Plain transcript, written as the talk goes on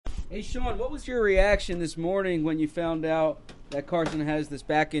Hey, Sean, what was your reaction this morning when you found out that Carson has this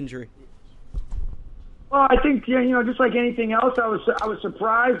back injury? Well, I think just like anything else, I was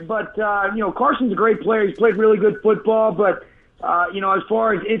surprised, but Carson's a great player. He's played really good football, but as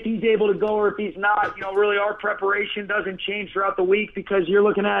far as if he's able to go or if he's not, really our preparation doesn't change throughout the week because you're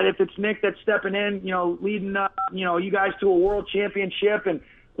looking at if it's Nick that's stepping in, leading you guys to a world championship and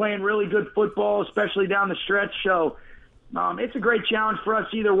playing really good football, especially down the stretch. So it's a great challenge for us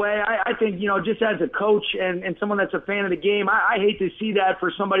either way. I think, just as a coach and someone that's a fan of the game, I hate to see that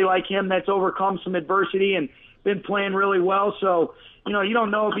for somebody like him that's overcome some adversity and been playing really well. So, you don't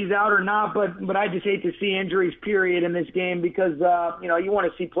know if he's out or not, but I just hate to see injuries, period, in this game because, you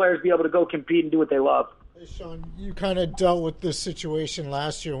want to see players be able to go compete and do what they love. Hey, Sean, you kind of dealt with this situation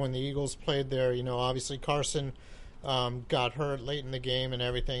last year when the Eagles played there. Obviously Carson got hurt late in the game and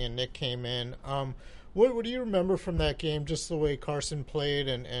everything, and Nick came in. What do you remember from that game, just the way Carson played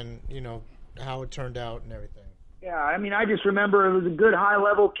and how it turned out and everything? Yeah, I just remember it was a good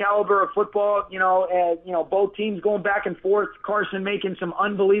high-level caliber of football, both teams going back and forth, Carson making some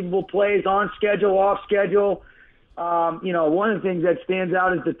unbelievable plays on schedule, off schedule. One of the things that stands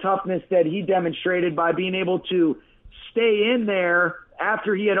out is the toughness that he demonstrated by being able to stay in there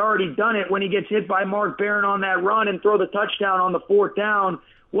after he had already done it when he gets hit by Mark Barron on that run and throw the touchdown on the fourth down.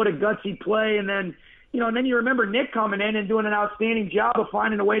 What a gutsy play. And then you remember Nick coming in and doing an outstanding job of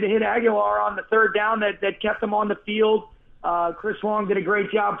finding a way to hit Aguilar on the third down that kept him on the field. Chris Long did a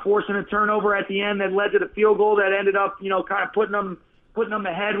great job forcing a turnover at the end that led to the field goal that ended up, kind of putting them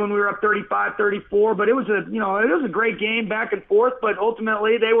ahead when we were up 35-34. But it was a great game back and forth. But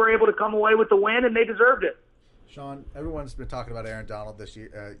ultimately, they were able to come away with the win, and they deserved it. Sean, everyone's been talking about Aaron Donald this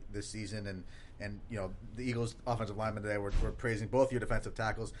season, and the Eagles' offensive linemen today were praising both your defensive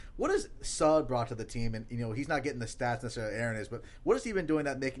tackles. What has Sud brought to the team? And he's not getting the stats necessarily Aaron is, but what has he been doing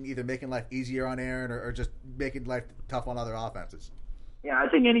that making life easier on Aaron or just making life tough on other offenses? Yeah, I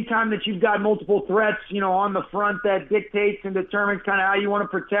think anytime that you've got multiple threats, on the front that dictates and determines kind of how you want to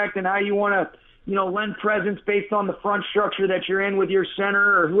protect and how you want to, lend presence based on the front structure that you're in with your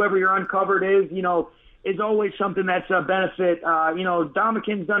center or whoever your uncovered is always something that's a benefit.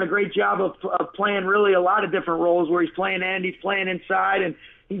 Dominican's done a great job of playing really a lot of different roles where he's playing end, he's playing inside, and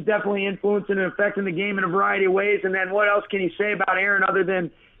he's definitely influencing and affecting the game in a variety of ways. And then what else can you say about Aaron other than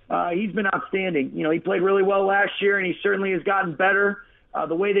he's been outstanding? He played really well last year, and he certainly has gotten better.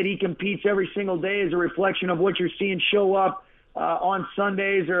 The way that he competes every single day is a reflection of what you're seeing show up on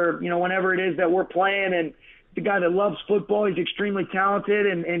Sundays or, whenever it is that we're playing. And the guy that loves football, he's extremely talented,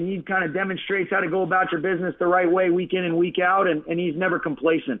 and he kind of demonstrates how to go about your business the right way week in and week out, and he's never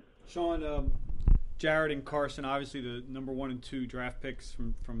complacent. Sean, Jared and Carson, obviously the number 1 and 2 draft picks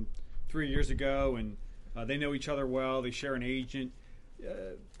from 3 years ago, and they know each other well. They share an agent.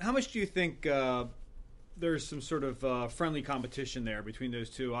 How much do you think there's some sort of friendly competition there between those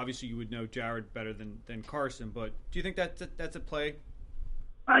two? Obviously, you would know Jared better than Carson, but do you think that's at play?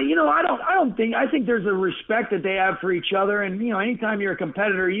 I think there's a respect that they have for each other. And, anytime you're a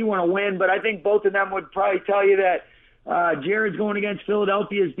competitor, you want to win. But I think both of them would probably tell you that Jared's going against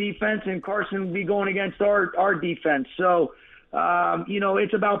Philadelphia's defense and Carson would be going against our defense. So,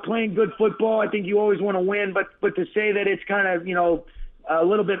 it's about playing good football. I think you always want to win. But to say that it's kind of, a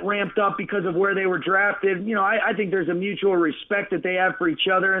little bit ramped up because of where they were drafted, I think there's a mutual respect that they have for each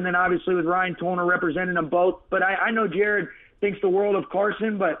other. And then obviously with Ryan Toner representing them both. But I know Jared thinks the world of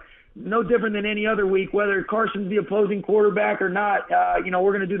Carson, but no different than any other week, whether Carson's the opposing quarterback or not, we're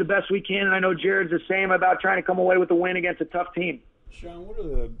going to do the best we can. And I know Jared's the same about trying to come away with a win against a tough team. Sean, what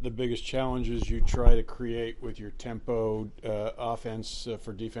are the biggest challenges you try to create with your tempo offense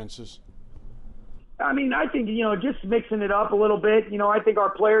for defenses? I think, just mixing it up a little bit. I think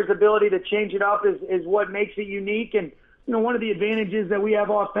our players' ability to change it up is what makes it unique. And, one of the advantages that we have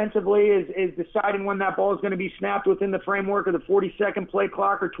offensively is deciding when that ball is going to be snapped within the framework of the 40-second play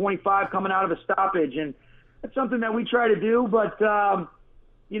clock or 25 coming out of a stoppage. And that's something that we try to do. But,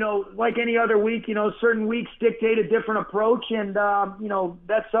 like any other week, certain weeks dictate a different approach. And,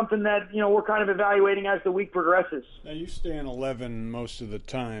 that's something that, we're kind of evaluating as the week progresses. Now, you stay in 11 most of the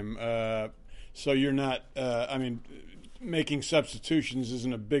time. So you're not making substitutions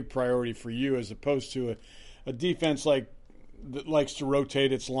isn't a big priority for you as opposed to a defense that likes to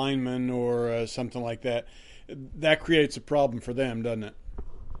rotate its linemen or something like that. That creates a problem for them, doesn't it?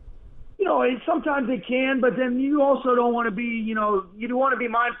 Sometimes it can, but then you also don't want to be, you do want to be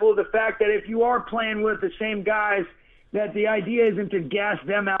mindful of the fact that if you are playing with the same guys, that the idea isn't to gas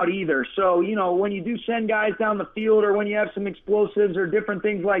them out either. So, when you do send guys down the field or when you have some explosives or different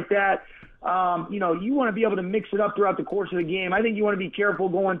things like that, You want to be able to mix it up throughout the course of the game. I think you want to be careful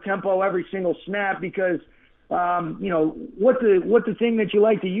going tempo every single snap because, what the thing that you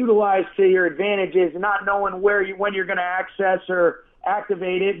like to utilize to your advantage is not knowing when you're going to access or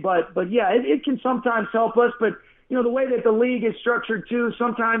activate it. But yeah, it can sometimes help us. But, the way that the league is structured too,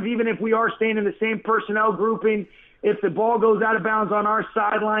 sometimes even if we are staying in the same personnel grouping, if the ball goes out of bounds on our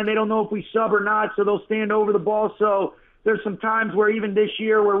sideline, they don't know if we sub or not, so they'll stand over the ball. So there's some times where even this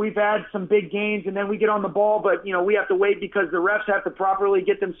year where we've had some big gains and then we get on the ball, but, we have to wait because the refs have to properly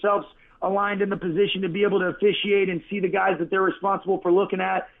get themselves aligned in the position to be able to officiate and see the guys that they're responsible for looking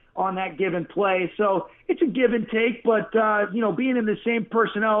at on that given play. So it's a give and take, but, being in the same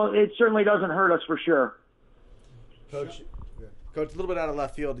personnel, it certainly doesn't hurt us for sure. Coach, a little bit out of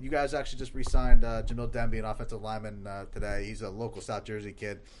left field. You guys actually just re-signed Jamil Demby, an offensive lineman, today. He's a local South Jersey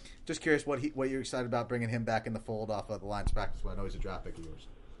kid. Just curious what you're excited about bringing him back in the fold off of the Lions practice. I know he's a draft pick of yours.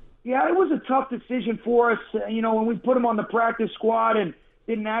 Yeah, it was a tough decision for us. When we put him on the practice squad and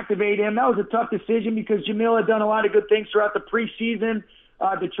didn't activate him, that was a tough decision because Jamil had done a lot of good things throughout the preseason.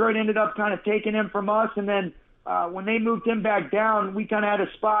 Detroit ended up kind of taking him from us, and then when they moved him back down, we kind of had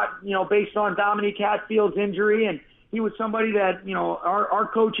a spot, based on Dominique Hatfield's injury, and he was somebody that, our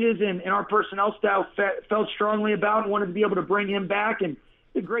coaches and our personnel staff felt strongly about and wanted to be able to bring him back. And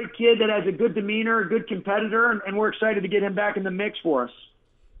he's a great kid that has a good demeanor, a good competitor, and we're excited to get him back in the mix for us.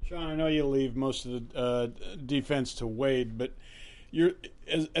 Sean, I know you leave most of the defense to Wade, but you're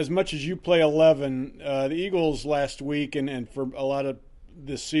as much as you play 11, the Eagles last week and for a lot of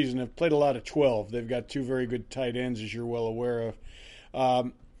this season have played a lot of 12. They've got two very good tight ends, as you're well aware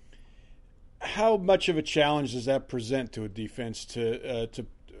of. How much of a challenge does that present to a defense to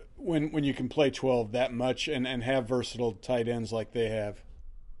when you can play 12 that much and have versatile tight ends like they have?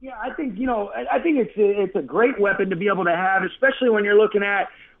 Yeah, I think it's a great weapon to be able to have, especially when you're looking at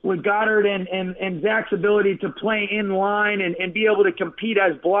with Goddard and Zach's ability to play in line and be able to compete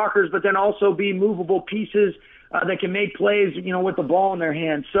as blockers, but then also be movable pieces that can make plays, with the ball in their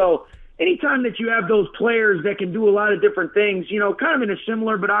hands. So anytime that you have those players that can do a lot of different things, kind of in a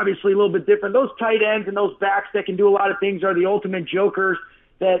similar but obviously a little bit different, those tight ends and those backs that can do a lot of things are the ultimate jokers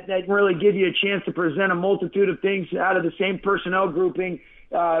that really give you a chance to present a multitude of things out of the same personnel grouping,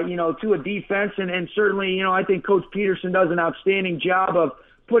 to a defense. And certainly, I think Coach Peterson does an outstanding job of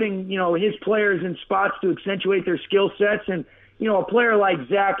putting, his players in spots to accentuate their skill sets. And, a player like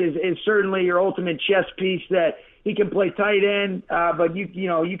Zach is certainly your ultimate chess piece that he can play tight end, but you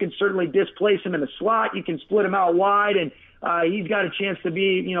can certainly displace him in the slot. You can split him out wide, and he's got a chance to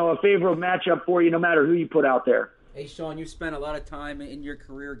be, a favorable matchup for you no matter who you put out there. Hey, Sean, you spent a lot of time in your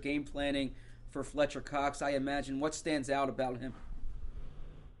career game planning for Fletcher Cox, I imagine. What stands out about him?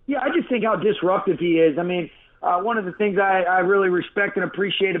 Yeah, I just think how disruptive he is. I mean, one of the things I really respect and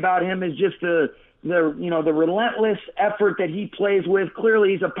appreciate about him is just the relentless effort that he plays with.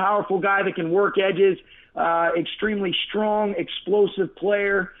 Clearly, he's a powerful guy that can work edges, extremely strong, explosive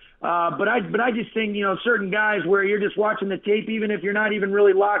player. But I just think, certain guys where you're just watching the tape, even if you're not even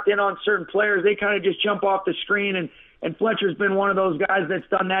really locked in on certain players, they kind of just jump off the screen. And Fletcher's been one of those guys that's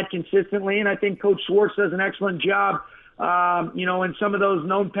done that consistently. And I think Coach Schwartz does an excellent job, in some of those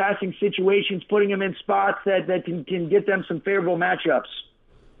known passing situations, putting him in spots that can get them some favorable matchups.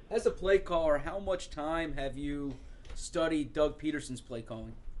 As a play caller, how much time have you studied Doug Peterson's play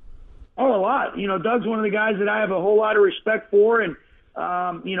calling? Oh, a lot. Doug's one of the guys that I have a whole lot of respect for. And,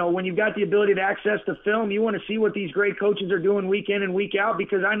 when you've got the ability to access the film, you want to see what these great coaches are doing week in and week out,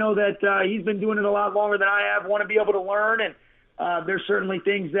 because I know that he's been doing it a lot longer than I have, want to be able to learn. And there's certainly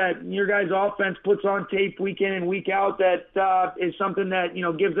things that your guys' offense puts on tape week in and week out that is something that,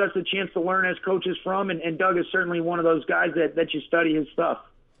 gives us a chance to learn as coaches from. And Doug is certainly one of those guys that you study his stuff.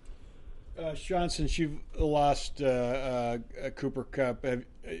 Sean, since you've lost Cooper Kupp,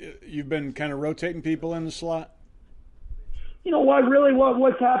 you've been kind of rotating people in the slot? You know what? Really,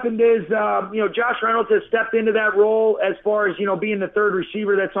 what's happened is, Josh Reynolds has stepped into that role as far as, being the third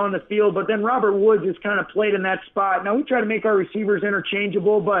receiver that's on the field. But then Robert Woods has kind of played in that spot. Now, we try to make our receivers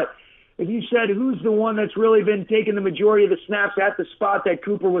interchangeable, but if you said who's the one that's really been taking the majority of the snaps at the spot that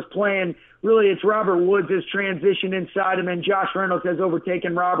Cooper was playing, really it's Robert Woods has transitioned inside, and then Josh Reynolds has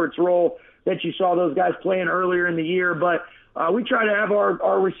overtaken Robert's role that you saw those guys playing earlier in the year. But we try to have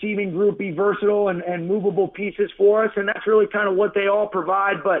our receiving group be versatile and movable pieces for us, and that's really kind of what they all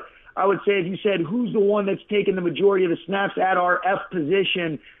provide. But I would say if you said who's the one that's taken the majority of the snaps at our F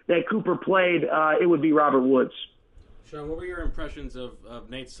position that Cooper played, it would be Robert Woods. Sean, what were your impressions of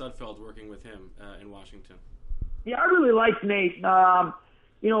Nate Sudfeld working with him in Washington? Yeah, I really liked Nate.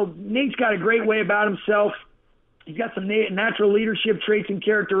 Nate's got a great way about himself. He's got some natural leadership traits and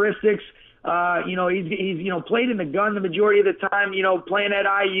characteristics. He's played in the gun the majority of the time, playing at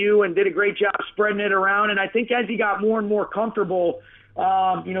IU, and did a great job spreading it around. And I think as he got more and more comfortable,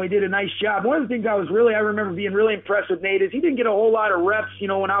 he did a nice job. One of the things I remember being really impressed with Nate is he didn't get a whole lot of reps,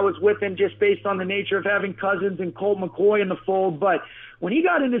 when I was with him, just based on the nature of having Cousins and Colt McCoy in the fold. But when he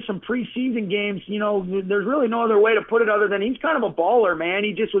got into some preseason games, there's really no other way to put it other than he's kind of a baller, man.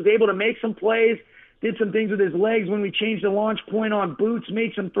 He just was able to make some plays, did some things with his legs when we changed the launch point on boots,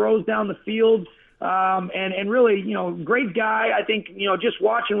 made some throws down the field. And really, great guy. I think, just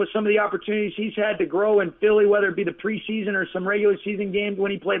watching with some of the opportunities he's had to grow in Philly, whether it be the preseason or some regular season games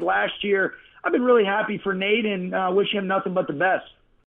when he played last year, I've been really happy for Nate and wish him nothing but the best.